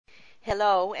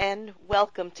Hello and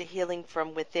welcome to Healing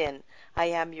from Within. I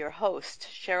am your host,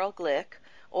 Cheryl Glick,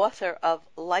 author of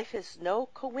Life is No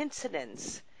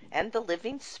Coincidence and The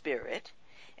Living Spirit,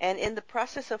 and in the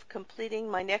process of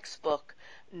completing my next book,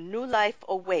 New Life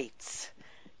Awaits.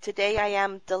 Today I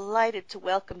am delighted to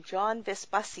welcome John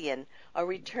Vespasian, a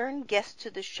return guest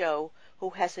to the show who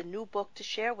has a new book to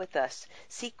share with us,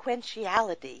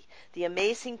 Sequentiality, the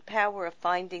amazing power of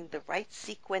finding the right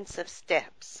sequence of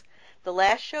steps. The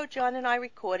last show John and I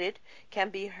recorded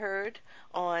can be heard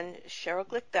on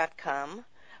CherylGlick.com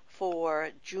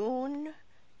for June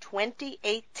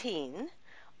 2018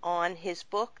 on his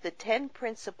book, The 10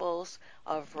 Principles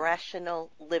of Rational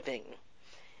Living.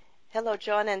 Hello,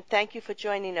 John, and thank you for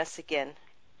joining us again.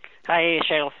 Hi,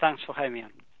 Cheryl. Thanks for having me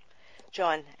on.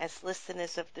 John, as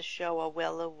listeners of the show are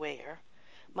well aware,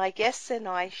 my guests and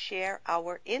I share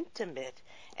our intimate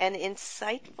and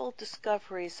insightful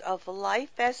discoveries of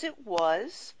life as it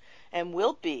was and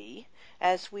will be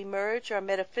as we merge our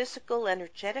metaphysical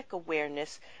energetic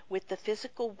awareness with the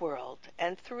physical world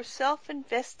and through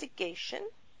self-investigation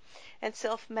and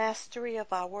self-mastery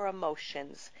of our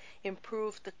emotions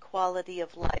improve the quality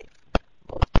of life,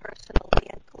 both personally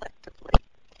and collectively.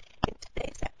 In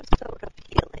today's episode of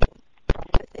Healing from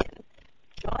Within,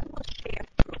 John will share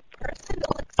through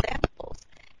personal examples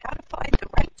how to find the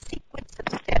right sequence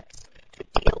of steps to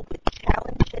deal with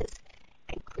challenges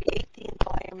and create the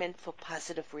environment for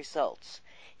positive results.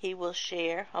 He will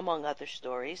share, among other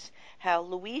stories, how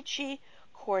Luigi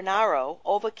Cornaro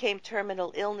overcame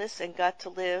terminal illness and got to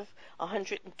live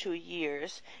 102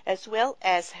 years, as well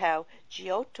as how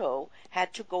Giotto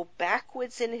had to go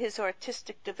backwards in his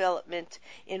artistic development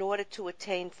in order to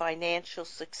attain financial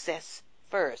success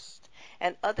first,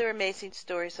 and other amazing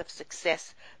stories of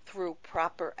success through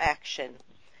proper action.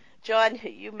 John,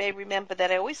 you may remember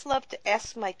that I always love to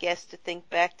ask my guests to think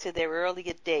back to their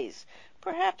earlier days,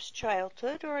 perhaps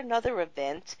childhood or another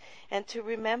event, and to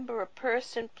remember a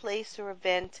person, place, or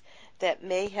event that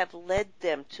may have led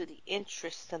them to the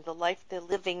interests and the life they're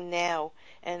living now,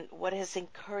 and what has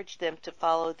encouraged them to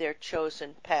follow their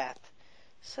chosen path.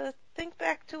 So think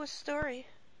back to a story.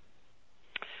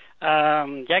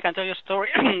 I can tell you a story.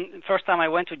 First time I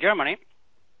went to Germany,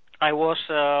 I was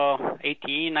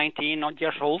 18, 19 odd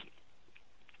years old.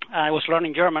 I was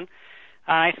learning German.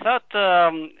 I thought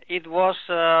it was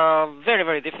very,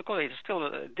 very difficult. It's still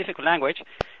a difficult language.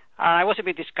 I was a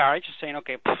bit discouraged, saying,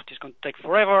 okay, it's going to take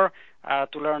forever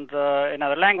to learn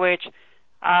another language.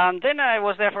 And then I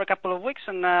was there for a couple of weeks,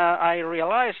 and I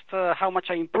realized how much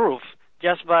I improved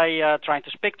just by trying to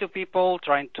speak to people,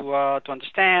 trying to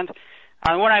understand.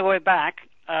 And when I went back,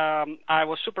 I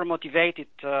was super motivated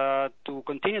to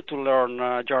continue to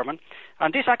learn German.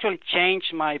 And this actually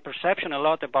changed my perception a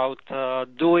lot about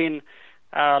doing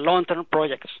long-term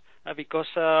projects because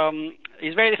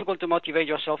it's very difficult to motivate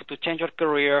yourself to change your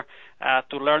career,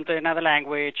 to learn another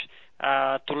language,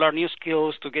 to learn new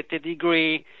skills, to get a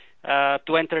degree,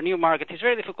 to enter a new market. It's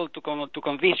very difficult to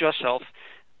convince yourself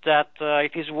that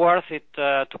it is worth it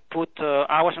to put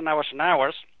hours and hours and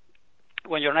hours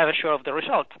when you're never sure of the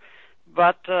result.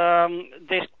 But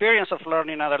the experience of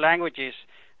learning other languages,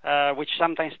 which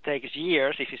sometimes takes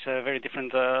years if it's a very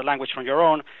different language from your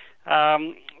own,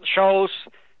 shows,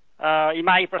 in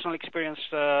my personal experience,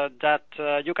 that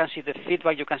you can see the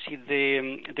feedback, you can see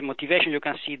the motivation, you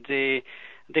can see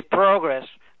the progress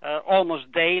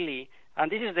almost daily.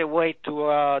 And this is the way to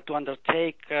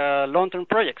undertake long-term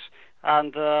projects.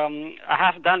 And I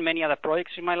have done many other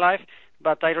projects in my life,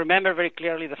 but I remember very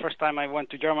clearly the first time I went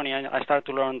to Germany and I started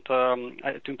to learn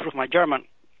to improve my German.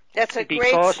 That's a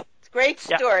great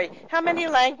story. Yeah. How many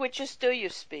languages do you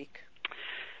speak?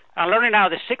 I'm learning now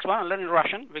the sixth one. I'm learning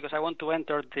Russian because I want to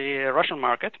enter the Russian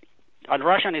market. And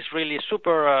Russian is really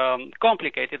super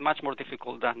complicated, much more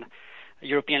difficult than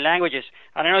European languages.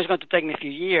 And I know it's going to take me a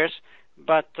few years,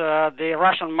 but the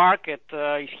Russian market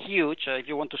is huge if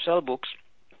you want to sell books.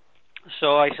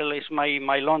 So I feel it's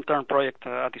my long-term project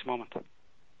at this moment.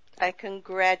 I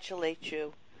congratulate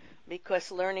you, because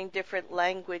learning different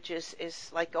languages is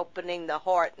like opening the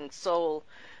heart and soul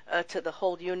to the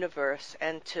whole universe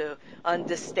and to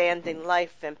understanding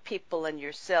life and people and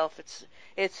yourself.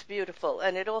 It's beautiful,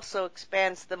 and it also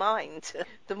expands the mind.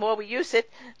 The more we use it,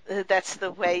 that's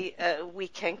the way we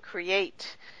can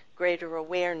create greater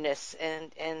awareness,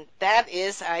 and that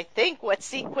is, I think, what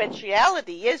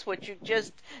sequentiality is, what you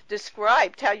just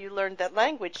described, how you learned that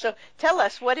language. So tell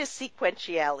us, what is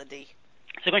sequentiality?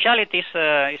 Sequentiality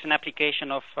is an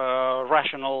application of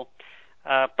rational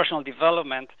personal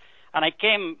development, and I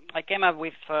came up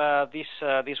with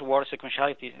this word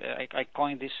sequentiality. I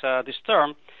coined this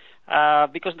term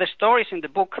because the stories in the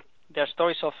book They're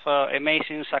stories of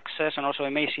amazing success and also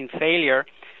amazing failure.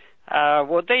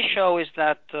 What they show is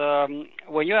that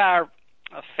when you are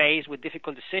faced with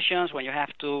difficult decisions, when you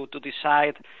have to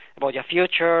decide about your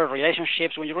future,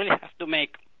 relationships, when you really have to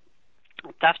make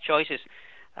tough choices,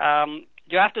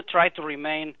 you have to try to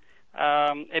remain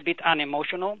a bit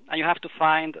unemotional, and you have to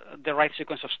find the right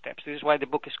sequence of steps. This is why the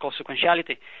book is called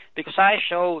Sequentiality, because I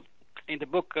show in the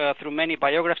book through many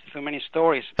biographies, through many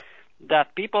stories,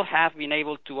 that people have been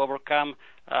able to overcome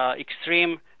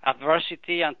extreme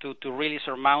adversity and to really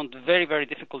surmount very, very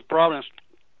difficult problems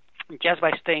just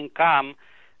by staying calm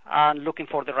and looking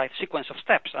for the right sequence of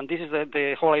steps. And this is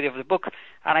the whole idea of the book.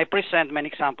 And I present many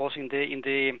examples in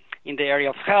the area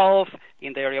of health,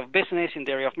 in the area of business, in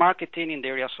the area of marketing, in the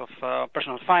areas of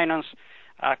personal finance,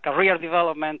 career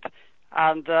development.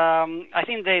 And I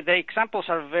think the examples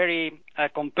are very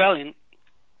compelling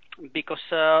because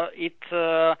it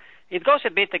goes a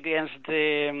bit against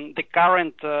the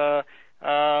current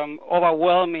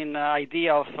overwhelming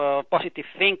idea of positive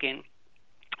thinking,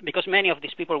 because many of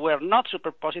these people were not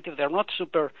super positive, they're not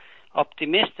super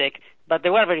optimistic, but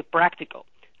they were very practical,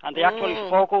 and they actually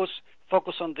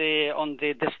focus on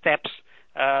the steps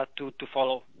to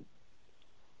follow.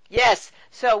 Yes,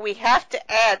 so we have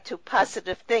to add to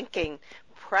positive thinking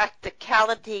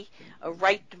practicality, a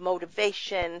right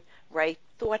motivation, right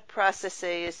thought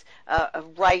processes, a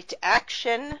right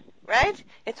action, right?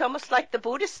 It's almost like the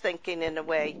Buddhist thinking in a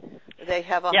way. They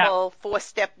have a whole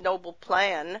 4-step noble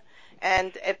plan,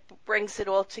 and it brings it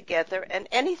all together, and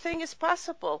anything is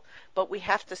possible, but we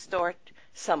have to start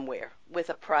somewhere with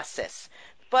a process.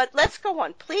 But let's go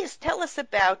on. Please tell us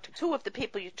about 2 of the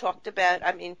people you talked about.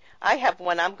 I mean, I have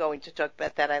one I'm going to talk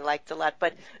about that I liked a lot,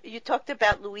 but you talked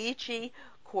about Luigi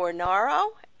Cornaro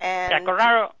and...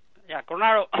 Cornaro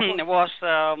was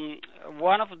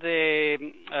one of the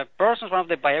persons, one of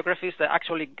the biographies that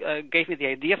actually gave me the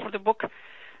idea for the book,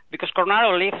 because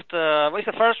Cornaro lived, was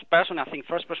the first person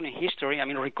in history,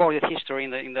 recorded history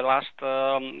in the last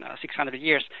 600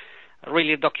 years,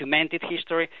 really documented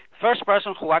history, first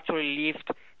person who actually lived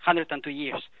 102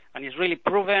 years, and it's really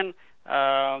proven.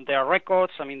 There are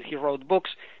records. He wrote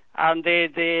books, and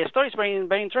the story is very,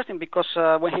 very interesting because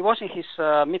when he was in his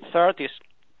mid-30s,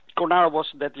 Cornaro was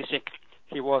deadly sick.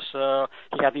 He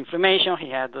had inflammation. He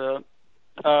had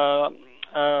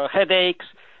headaches.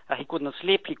 He could not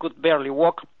sleep. He could barely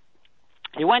walk.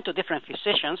 He went to different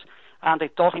physicians, and they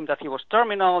told him that he was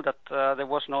terminal, that there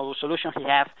was no solution he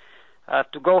had,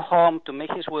 to go home, to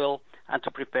make his will, and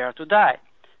to prepare to die.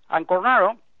 And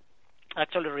Cornaro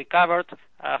actually recovered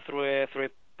through a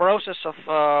process of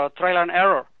trial and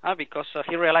error, because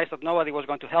he realized that nobody was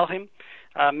going to help him.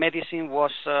 Medicine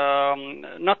was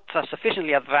not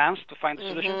sufficiently advanced to find a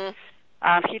solution.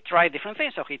 And he tried different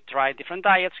things. So he tried different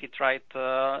diets. He tried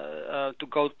to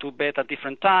go to bed at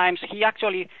different times. He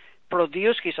actually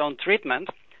produced his own treatment,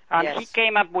 and he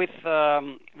came up with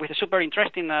a super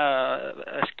interesting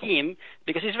scheme,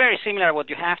 because it's very similar to what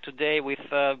you have today with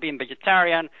being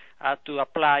vegetarian, to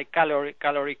apply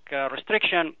caloric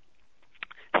restriction.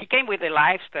 He came with a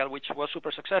lifestyle which was super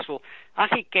successful,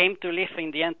 and he came to live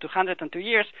in the end 202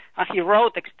 years, and he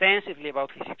wrote extensively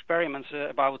about his experiments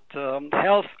about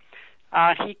health.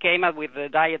 He came up with a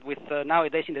diet with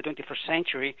nowadays in the 21st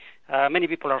century, many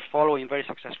people are following very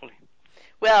successfully.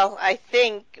 Well, I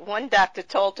think one doctor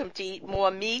told him to eat more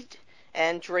meat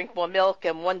and drink more milk,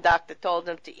 and one doctor told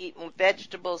him to eat more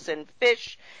vegetables and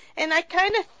fish. And I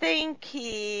kind of think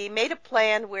he made a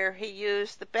plan where he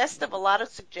used the best of a lot of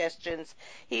suggestions.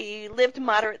 He lived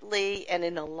moderately and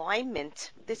in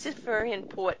alignment. This is very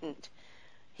important.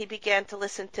 He began to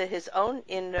listen to his own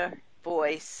inner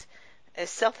voice,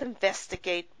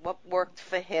 self-investigate what worked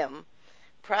for him,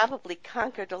 probably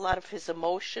conquered a lot of his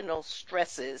emotional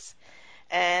stresses.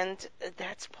 And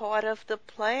that's part of the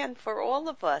plan for all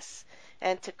of us,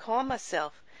 and to calm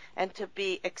ourselves and to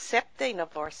be accepting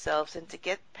of ourselves and to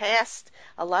get past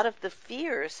a lot of the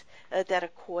fears that are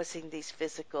causing these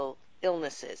physical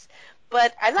illnesses.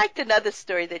 But I liked another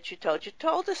story that you told. You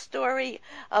told a story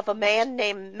of a man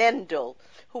named Mendel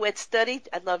who had studied,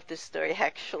 I love this story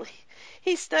actually,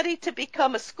 he studied to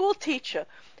become a school teacher,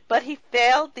 but he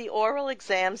failed the oral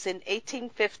exams in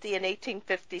 1850 and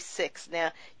 1856.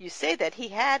 Now, you say that he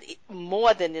had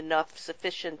more than enough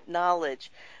sufficient knowledge,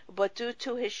 but due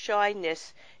to his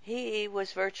shyness, he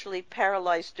was virtually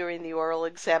paralyzed during the oral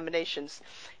examinations.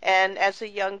 And as a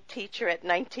young teacher at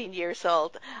 19 years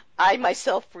old, I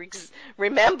myself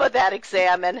remember that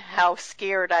exam and how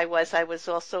scared I was. I was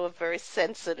also a very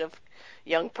sensitive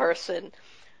young person.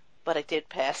 but I did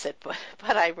pass it,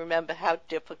 but I remember how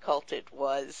difficult it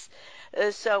was.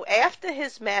 So after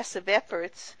his massive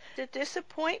efforts, the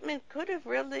disappointment could have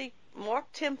really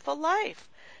marked him for life.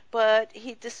 But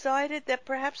he decided that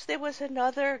perhaps there was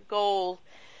another goal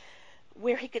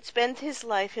where he could spend his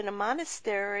life in a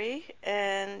monastery,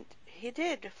 and he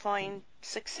did find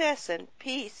success and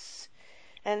peace.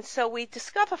 And so we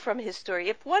discover from his story,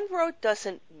 if one road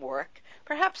doesn't work,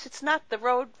 perhaps it's not the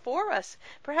road for us.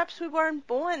 Perhaps we weren't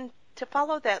born to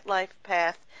follow that life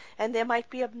path, and there might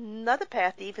be another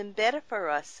path even better for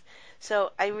us.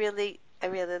 So I really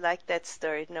like that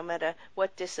story, no matter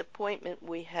what disappointment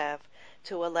we have,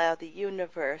 to allow the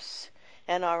universe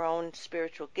and our own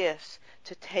spiritual gifts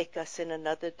to take us in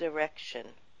another direction.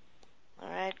 All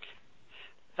right?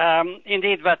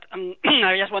 Indeed, but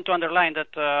I just want to underline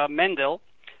that Mendel,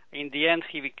 in the end,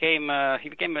 he became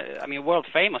world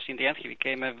famous. In the end, he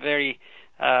became a very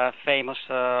famous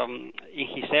in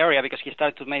his area because he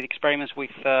started to make experiments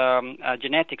with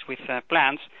genetics with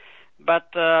plants. But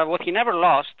what he never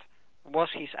lost was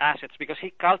his assets, because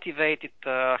he cultivated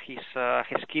his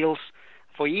skills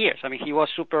for years. I mean, he was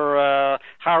super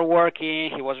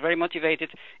hardworking. He was very motivated.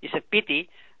 It's a pity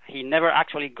he never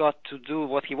actually got to do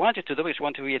what he wanted to do. He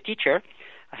wanted to be a teacher.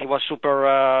 He was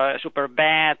super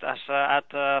bad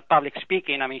at public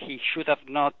speaking. I mean, he should have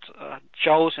not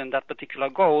chosen that particular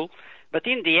goal. But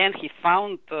in the end, he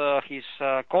found his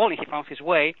calling. He found his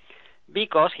way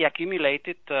because he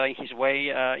accumulated in his way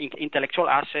intellectual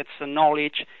assets,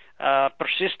 knowledge,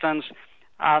 persistence.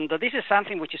 And this is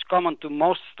something which is common to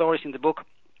most stories in the book,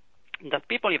 that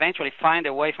people eventually find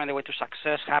a way to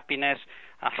success, happiness,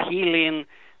 healing,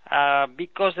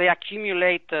 because they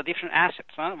accumulate different assets,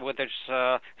 whether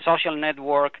it's social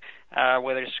network,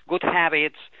 whether it's good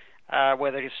habits,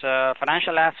 whether it's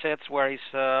financial assets, whether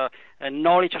it's a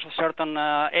knowledge of a certain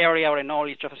area or a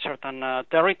knowledge of a certain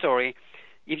territory.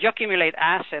 If you accumulate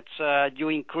assets, you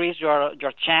increase your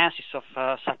chances of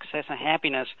success and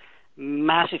happiness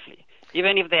massively.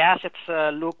 Even if the assets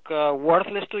look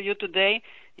worthless to you today,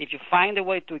 if you find a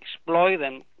way to exploit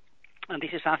them, and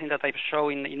this is something that I show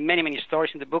in many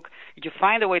stories in the book, if you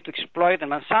find a way to exploit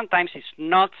them, and sometimes it's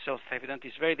not self-evident,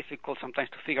 it's very difficult sometimes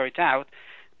to figure it out,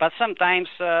 but sometimes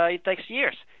it takes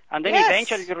years. And then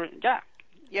eventually,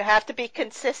 you have to be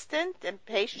consistent and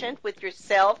patient with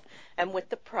yourself and with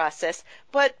the process.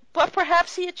 But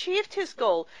perhaps he achieved his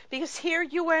goal, because here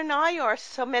you and I are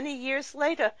so many years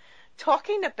later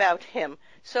talking about him.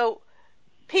 So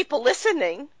people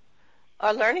listening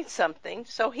are learning something.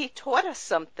 So he taught us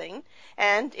something.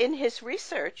 And in his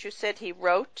research, you said he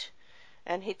wrote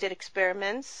and he did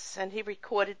experiments and he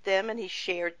recorded them and he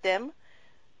shared them.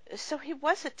 So he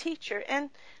was a teacher, and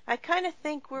I kind of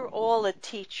think we're all a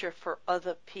teacher for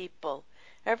other people.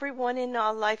 Everyone in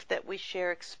our life that we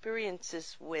share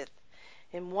experiences with,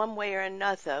 in one way or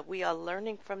another, we are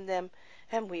learning from them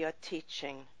and we are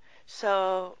teaching.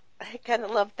 So I kind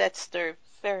of love that story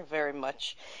very, very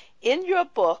much. In your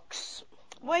books,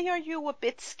 why are you a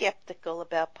bit skeptical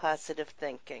about positive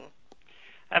thinking?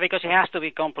 Because it has to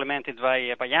be complemented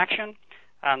by action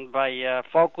and by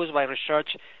focus, by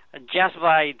research. Just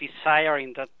by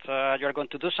desiring that you're going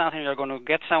to do something, you're going to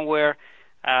get somewhere,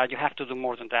 you have to do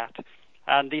more than that.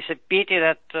 And it's a pity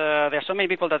that there are so many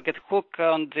people that get hooked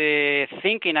on the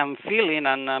thinking and feeling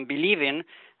and believing,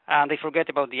 and they forget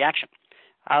about the action.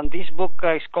 And this book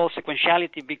is called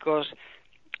Sequentiality because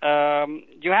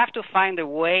you have to find a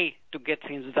way to get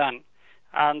things done.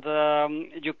 And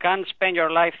you can't spend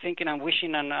your life thinking and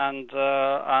wishing and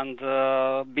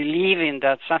believing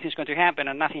that something's going to happen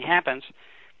and nothing happens.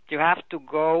 You have to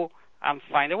go and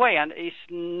find a way, and it's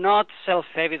not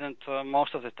self-evident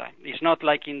most of the time. It's not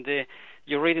like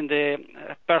you read in the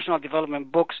personal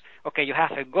development books, okay, you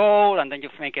have a goal, and then you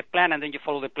make a plan, and then you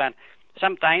follow the plan.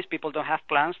 Sometimes people don't have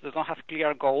plans, they don't have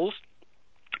clear goals.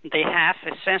 They have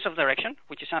a sense of direction,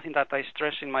 which is something that I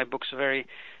stress in my books very,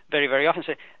 very, very often.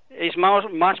 So it's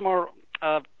much more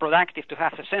productive to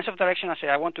have a sense of direction. I say,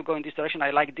 I want to go in this direction.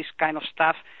 I like this kind of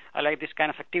stuff. I like this kind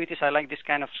of activities. I like this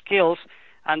kind of skills.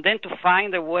 And then to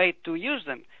find a way to use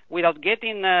them without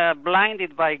getting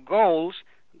blinded by goals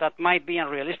that might be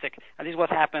unrealistic. And this is what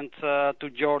happened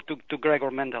to Gregor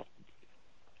Mendel.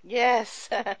 Yes,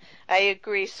 I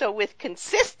agree. So with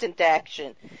consistent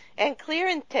action and clear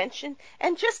intention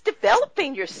and just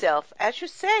developing yourself, as you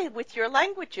say, with your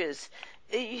languages,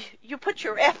 you put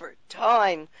your effort,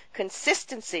 time,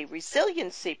 consistency,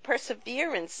 resiliency,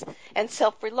 perseverance, and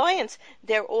self-reliance.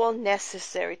 They're all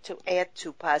necessary to add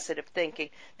to positive thinking.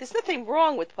 There's nothing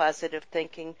wrong with positive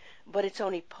thinking, but it's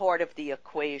only part of the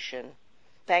equation.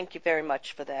 Thank you very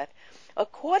much for that.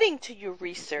 According to your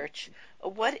research,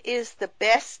 what is the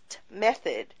best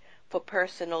method for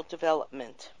personal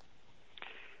development?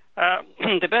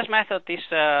 The best method is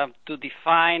to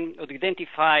define or to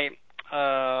identify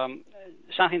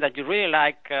something that you really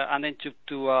like, and then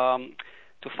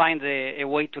to find a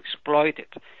way to exploit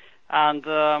it. And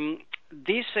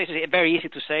this is very easy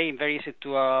to say and very easy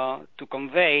to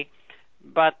convey.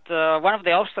 But one of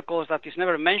the obstacles that is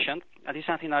never mentioned, and this is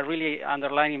something I really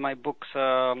underline in my books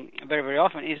very, very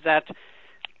often, is that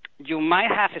you might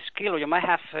have a skill or you might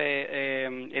have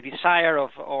a desire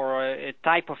or a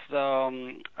type of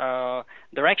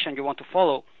direction you want to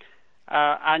follow,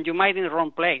 and you might be in the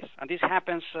wrong place. And this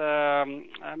happens,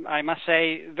 I must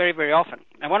say, very, very often.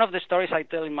 And one of the stories I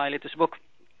tell in my latest book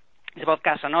is about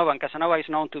Casanova. And Casanova is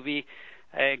known to be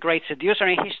a great seducer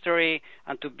in history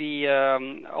and to be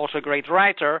also a great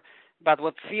writer. But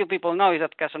what few people know is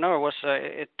that Casanova was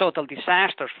a total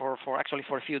disaster for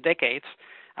a few decades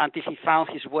until he found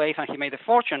his way and he made a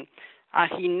fortune.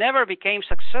 And he never became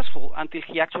successful until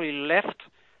he actually left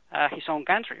his own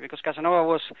country, because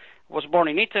Casanova was born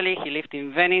in Italy. He lived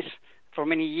in Venice for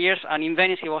many years, and in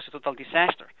Venice he was a total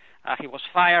disaster. He was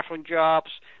fired from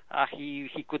jobs.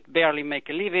 He could barely make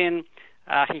a living.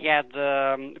 He had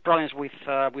problems with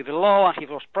the law, and he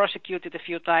was prosecuted a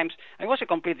few times. It was a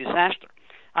complete disaster.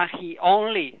 And he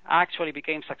only actually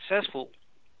became successful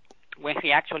when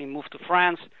he actually moved to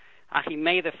France, and he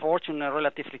made a fortune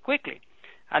relatively quickly.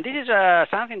 And this is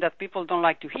something that people don't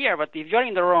like to hear, but if you're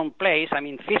in the wrong place, I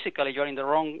mean physically you're in the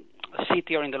wrong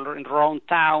city or in the wrong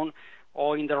town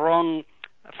or in the wrong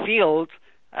field,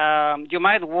 you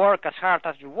might work as hard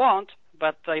as you want,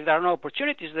 but if there are no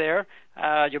opportunities there,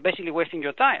 you're basically wasting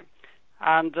your time.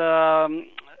 And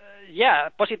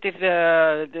positive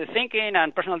thinking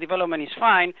and personal development is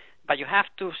fine, but you have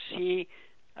to see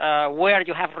where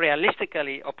you have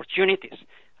realistically opportunities.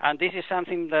 And this is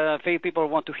something that few people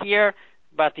want to hear,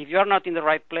 but if you're not in the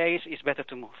right place, it's better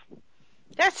to move.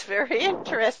 That's very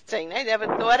interesting. I never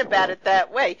thought about it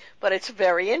that way, but it's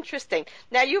very interesting.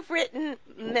 Now, you've written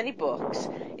many books.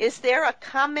 Is there a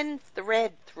common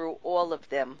thread through all of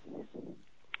them?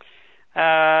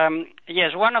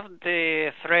 Yes, one of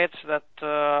the threads that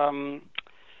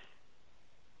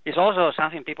is also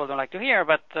something people don't like to hear,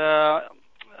 but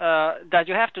that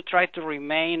you have to try to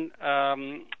remain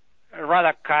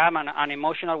rather calm and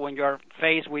unemotional when you're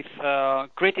faced with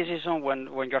criticism,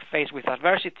 when you're faced with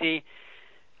adversity,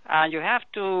 and you have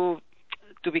to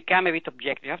become a bit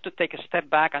objective. You have to take a step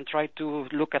back and try to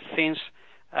look at things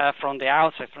from the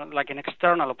outside, like an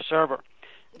external observer.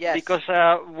 Yes. Because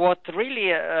what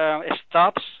really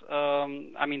stops,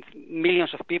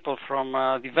 millions of people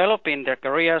from developing their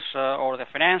careers or their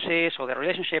finances or their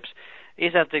relationships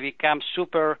is that they become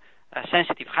super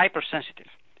sensitive, hypersensitive.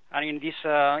 And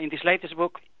in this latest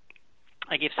book,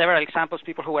 I give several examples.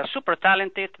 People who are super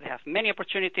talented, they have many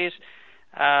opportunities.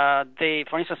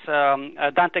 For instance,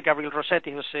 Dante Gabriel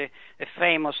Rossetti, who's a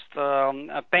famous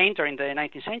painter in the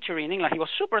 19th century in England. He was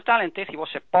super talented. He was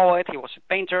a poet. He was a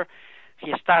painter.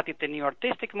 He started the new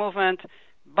artistic movement,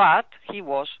 but he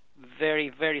was very,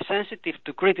 very sensitive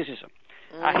to criticism.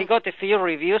 He got a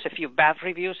few bad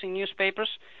reviews in newspapers.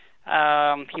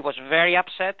 He was very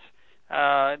upset.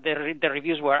 The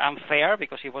reviews were unfair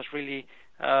because he was really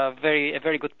a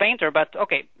very good painter. But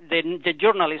okay, the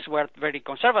journalists were very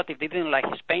conservative. They didn't like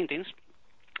his paintings,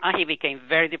 and he became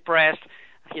very depressed.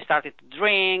 He started to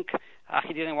drink.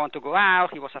 He didn't want to go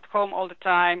out. He was at home all the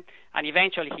time, and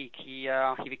eventually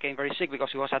he became very sick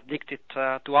because he was addicted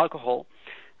to alcohol.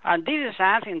 And this is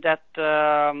something that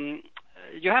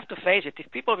you have to face it.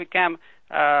 If people become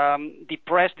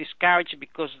depressed, discouraged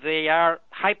because they are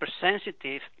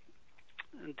hypersensitive,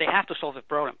 they have to solve the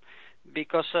problem.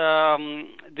 Because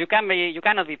you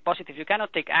cannot be positive. You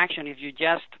cannot take action if you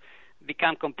just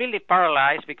become completely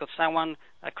paralyzed because someone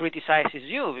criticizes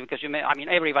you. Because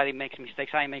everybody makes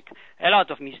mistakes. I make a lot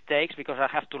of mistakes because I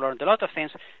have to learn a lot of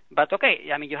things. But okay,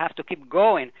 you have to keep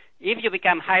going. If you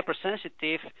become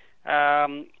hypersensitive,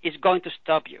 it's going to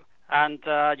stop you, and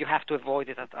you have to avoid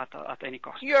it at any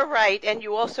cost. You're right, and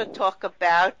you also talk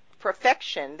about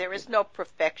perfection. There is no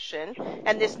perfection,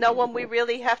 and there's no one we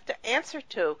really have to answer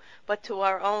to, but to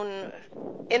our own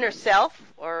inner self,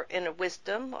 or inner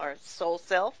wisdom, or soul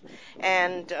self.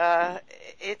 And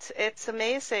it's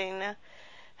amazing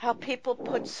how people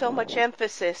put so much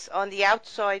emphasis on the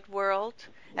outside world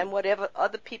and whatever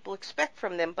other people expect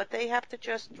from them, but they have to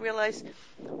just realize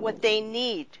what they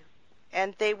need,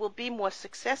 and they will be more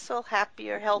successful,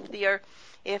 happier, healthier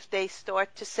if they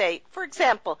start to say, for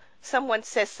example, someone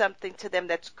says something to them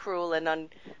that's cruel and not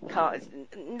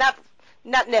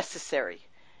necessary.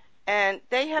 And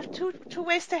they have two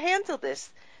ways to handle this.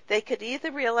 They could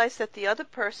either realize that the other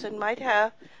person might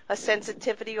have a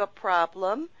sensitivity or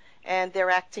problem and they're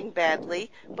acting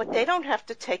badly, but they don't have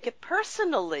to take it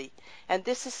personally. And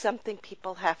this is something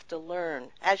people have to learn.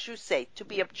 As you say, to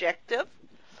be objective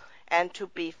and to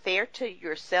be fair to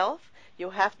yourself,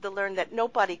 you have to learn that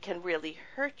nobody can really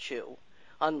hurt you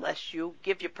unless you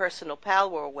give your personal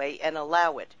power away and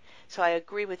allow it. So I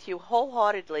agree with you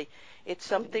wholeheartedly. It's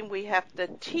something we have to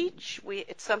teach.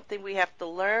 It's something we have to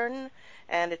learn,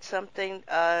 and it's something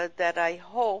that I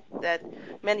hope that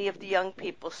many of the young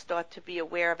people start to be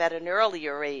aware of at an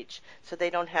earlier age, so they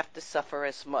don't have to suffer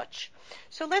as much.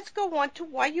 So let's go on to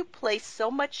why you place so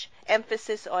much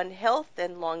emphasis on health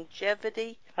and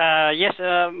longevity. Yes,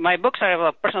 my books are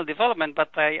about personal development,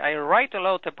 but I write a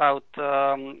lot about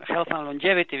health and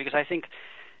longevity because I think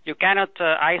you cannot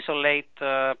isolate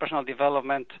personal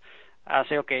development and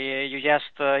say, okay, you just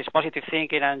it's positive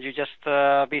thinking and you just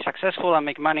be successful and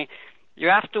make money. You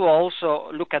have to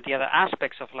also look at the other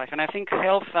aspects of life, and I think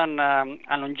health and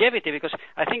longevity, because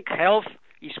I think health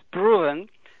is proven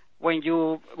when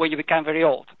you become very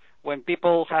old. When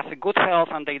people have a good health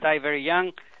and they die very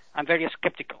young, I'm very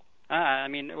skeptical. I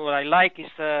mean, what I like is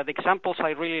the examples I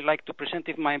really like to present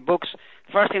in my books.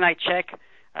 First thing I check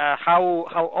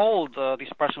how old this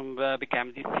person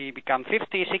becomes. Did he become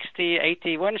 50, 60,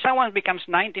 80? When someone becomes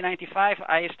 90, 95,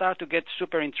 I start to get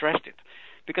super interested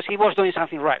because he was doing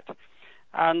something right.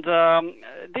 And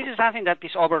this is something that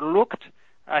is overlooked,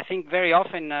 I think, very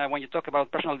often when you talk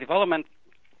about personal development.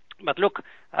 But look,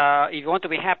 if you want to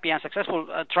be happy and successful,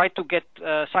 try to get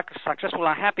successful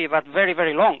and happy, but very,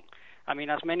 very long. I mean,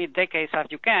 as many decades as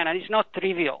you can, and it's not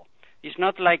trivial. It's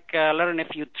not like learn a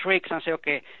few tricks and say,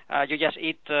 okay, you just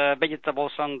eat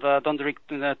vegetables and don't drink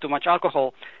too much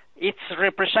alcohol. It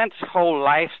represents whole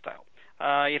lifestyle.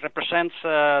 It represents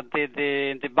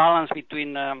the balance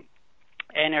between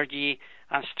energy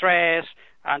and stress,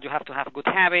 and you have to have good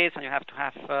habits, and you have to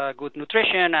have good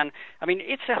nutrition, and I mean,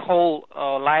 it's a whole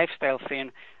lifestyle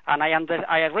thing. And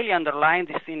I really underline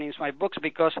this thing in my books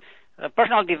because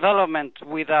personal development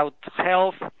without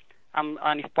health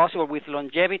and if possible with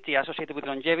longevity, associated with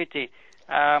longevity,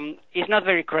 is not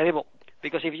very credible.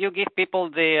 Because if you give people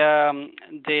the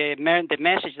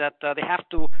message that they have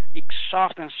to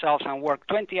exhaust themselves and work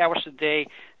 20 hours a day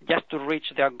just to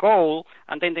reach their goal,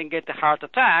 and then they get a heart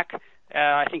attack,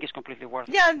 I think it's completely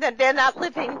worthless. Yeah, and they're not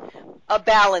living a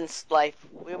balanced life.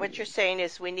 What you're saying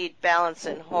is we need balance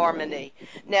and harmony.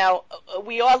 Now,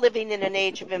 we are living in an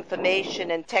age of information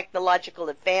and technological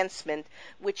advancement,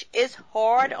 which is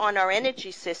hard on our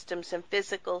energy systems and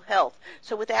physical health.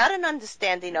 So without an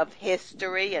understanding of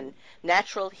history and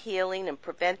natural healing and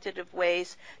preventative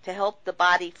ways to help the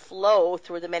body flow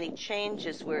through the many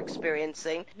changes we're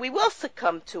experiencing, we will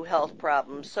succumb to health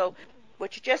problems. So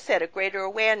what you just said, a greater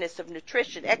awareness of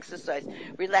nutrition, exercise,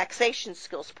 relaxation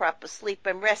skills, proper sleep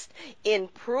and rest,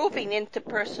 improving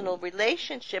interpersonal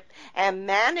relationship, and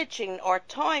managing our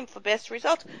time for best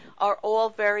results are all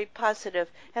very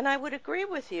positive. And I would agree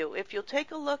with you. If you'll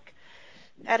take a look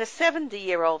at a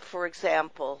 70-year-old, for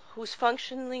example, who's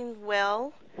functioning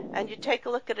well, and you take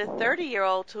a look at a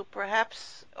 30-year-old who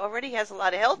perhaps already has a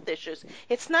lot of health issues,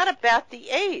 it's not about the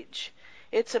age.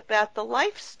 It's about the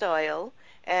lifestyle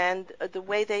and the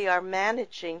way they are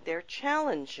managing their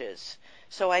challenges.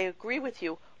 So I agree with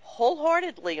you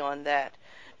wholeheartedly on that.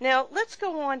 Now, let's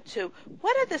go on to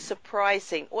what are the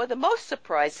surprising or the most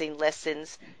surprising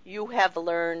lessons you have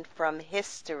learned from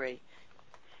history?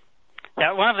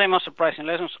 Yeah, one of the most surprising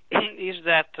lessons is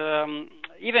that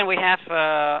even we have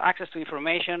access to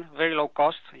information, very low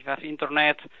cost. You have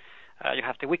internet, you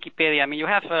have the Wikipedia. I mean, you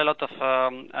have a lot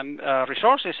of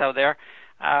resources out there.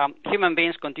 Human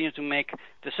beings continue to make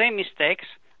the same mistakes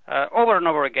over and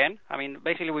over again. I mean,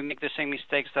 basically we make the same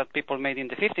mistakes that people made in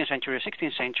the 15th century or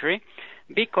 16th century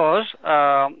because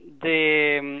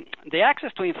the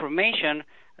access to information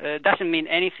doesn't mean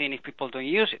anything if people don't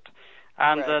use it.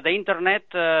 And right. The internet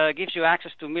gives you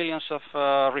access to millions of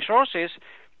resources.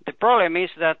 The problem is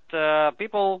that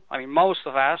people, I mean, most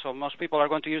of us or most people are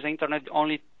going to use the internet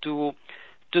only to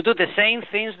do the same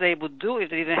things they would do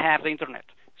if they didn't have the internet.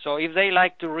 So if they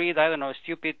like to read, I don't know,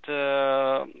 stupid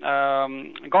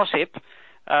gossip,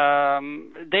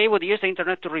 they would use the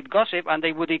internet to read gossip, and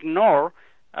they would ignore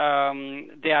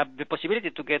the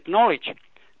possibility to get knowledge,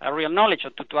 real knowledge,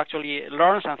 or to actually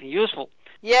learn something useful.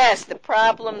 Yes, the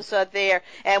problems are there,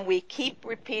 and we keep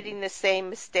repeating the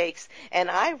same mistakes. And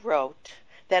I wrote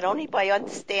that only by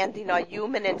understanding our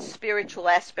human and spiritual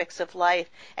aspects of life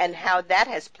and how that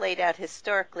has played out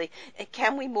historically,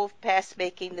 can we move past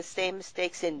making the same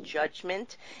mistakes in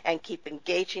judgment and keep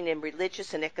engaging in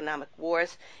religious and economic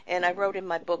wars. And I wrote in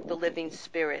my book, The Living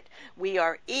Spirit, we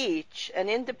are each an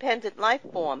independent life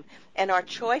form, and our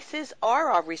choices are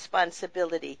our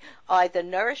responsibility, either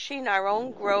nourishing our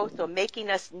own growth or making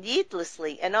us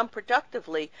needlessly and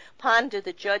unproductively ponder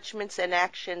the judgments and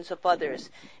actions of others.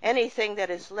 Anything that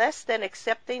is less than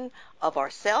accepting of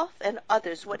ourselves and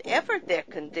others, whatever their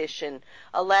condition,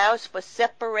 allows for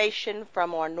separation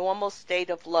from our normal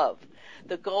state of love.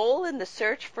 The goal in the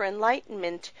search for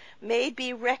enlightenment may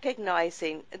be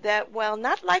recognizing that while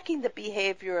not liking the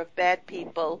behavior of bad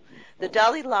people, the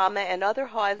Dalai Lama and other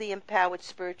highly empowered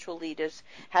spiritual leaders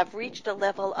have reached a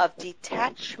level of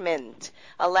detachment,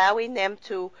 allowing them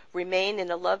to remain in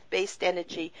a love-based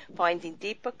energy, finding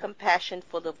deeper compassion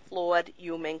for the flawed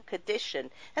human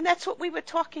condition. And that's what we were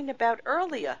talking about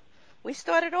earlier. We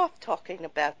started off talking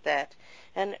about that.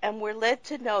 And we're led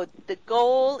to know the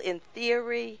goal in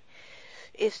theory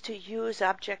is to use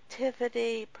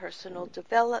objectivity, personal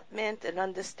development, and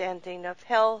understanding of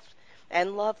health,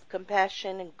 and love,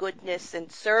 compassion, and goodness,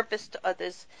 and service to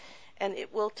others, and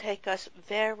it will take us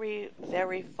very,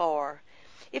 very far.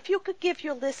 If you could give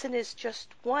your listeners just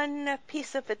one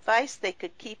piece of advice they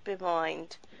could keep in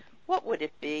mind, what would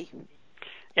it be?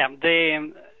 Yeah,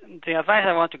 the advice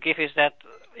I want to give is that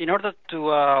in order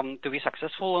to be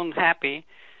successful and happy,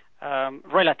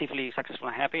 relatively successful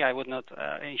and happy, I would not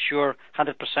ensure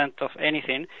 100% of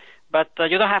anything, but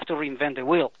you don't have to reinvent the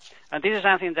wheel. And this is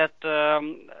something that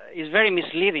is very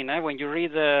misleading. When you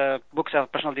read books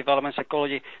of personal development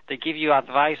psychology, they give you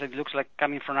advice that looks like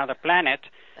coming from another planet.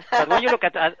 But when you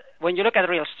look at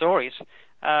real stories,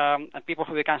 and people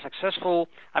who become successful,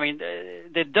 I mean,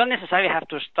 they don't necessarily have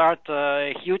to start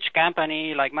a huge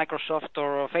company like Microsoft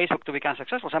or Facebook to become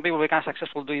successful. Some people become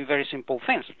successful doing very simple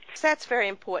things. That's very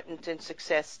important in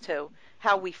success, too,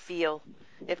 how we feel.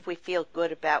 If we feel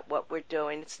good about what we're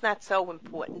doing, it's not so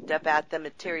important about the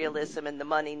materialism and the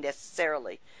money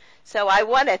necessarily. So I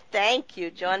want to thank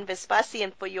you, John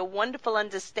Vespasian, for your wonderful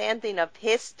understanding of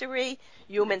history,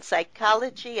 human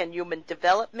psychology, and human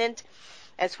development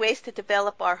as ways to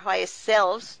develop our highest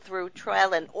selves through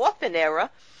trial and often error,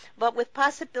 but with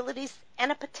possibilities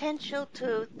and a potential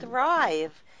to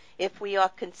thrive if we are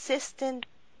consistent,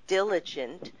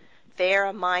 diligent,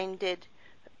 fair-minded,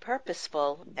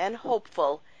 purposeful, and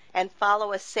hopeful, and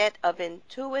follow a set of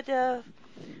intuitive,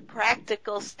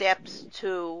 practical steps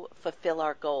to fulfill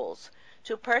our goals.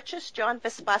 To purchase John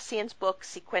Vespasian's book,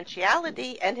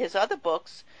 Sequentiality, and his other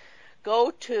books, go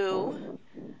to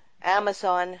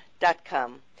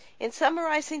Amazon.com. In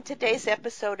summarizing today's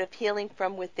episode of Healing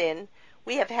from Within,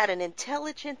 we have had an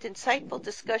intelligent, insightful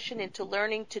discussion into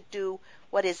learning to do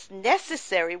what is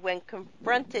necessary when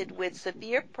confronted with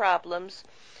severe problems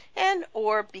and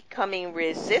or becoming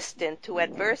resistant to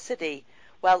adversity,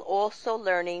 while also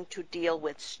learning to deal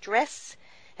with stress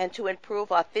and to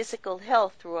improve our physical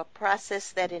health through a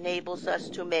process that enables us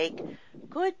to make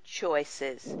good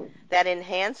choices that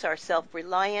enhance our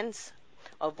self-reliance,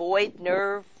 avoid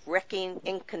nerve-wracking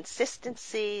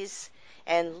inconsistencies,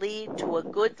 and lead to a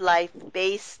good life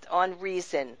based on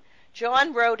reason.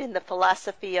 John wrote in The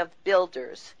Philosophy of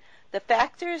Builders, "The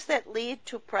factors that lead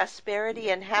to prosperity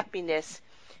and happiness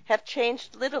have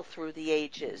changed little through the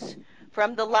ages.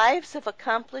 From the lives of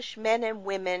accomplished men and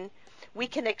women, we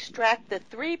can extract the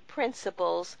three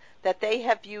principles that they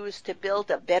have used to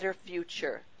build a better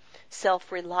future: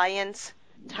 self-reliance,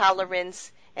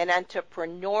 tolerance, and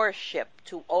entrepreneurship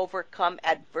to overcome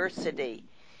adversity.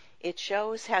 It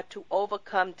shows how to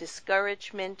overcome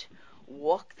discouragement,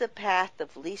 walk the path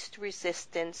of least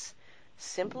resistance,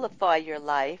 simplify your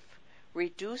life,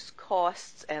 reduce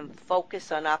costs, and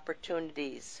focus on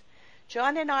opportunities."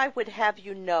 John and I would have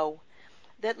you know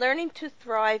that learning to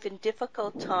thrive in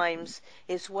difficult times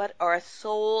is what our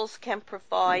souls can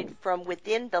provide from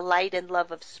within the light and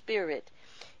love of spirit.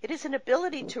 It is an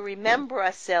ability to remember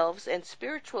ourselves and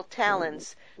spiritual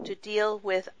talents to deal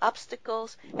with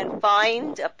obstacles and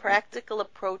find a practical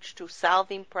approach to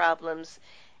solving problems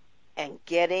and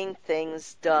getting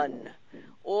things done.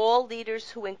 All leaders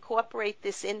who incorporate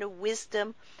this inner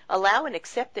wisdom allow and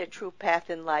accept their true path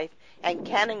in life and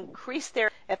can increase their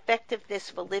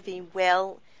effectiveness for living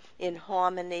well in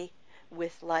harmony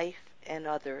with life and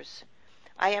others.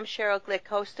 I am Cheryl Glick,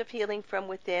 host of Healing from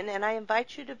Within, and I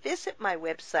invite you to visit my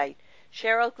website,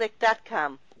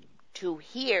 CherylGlick.com, to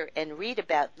hear and read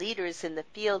about leaders in the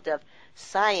field of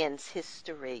science,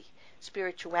 history,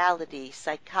 spirituality,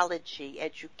 psychology,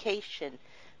 education,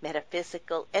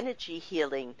 metaphysical energy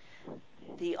healing,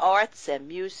 the arts and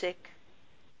music,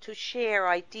 to share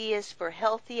ideas for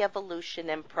healthy evolution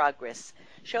and progress.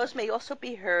 Shows may also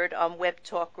be heard on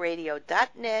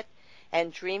webtalkradio.net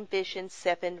and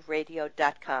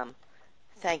dreamvision7radio.com.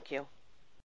 Thank you.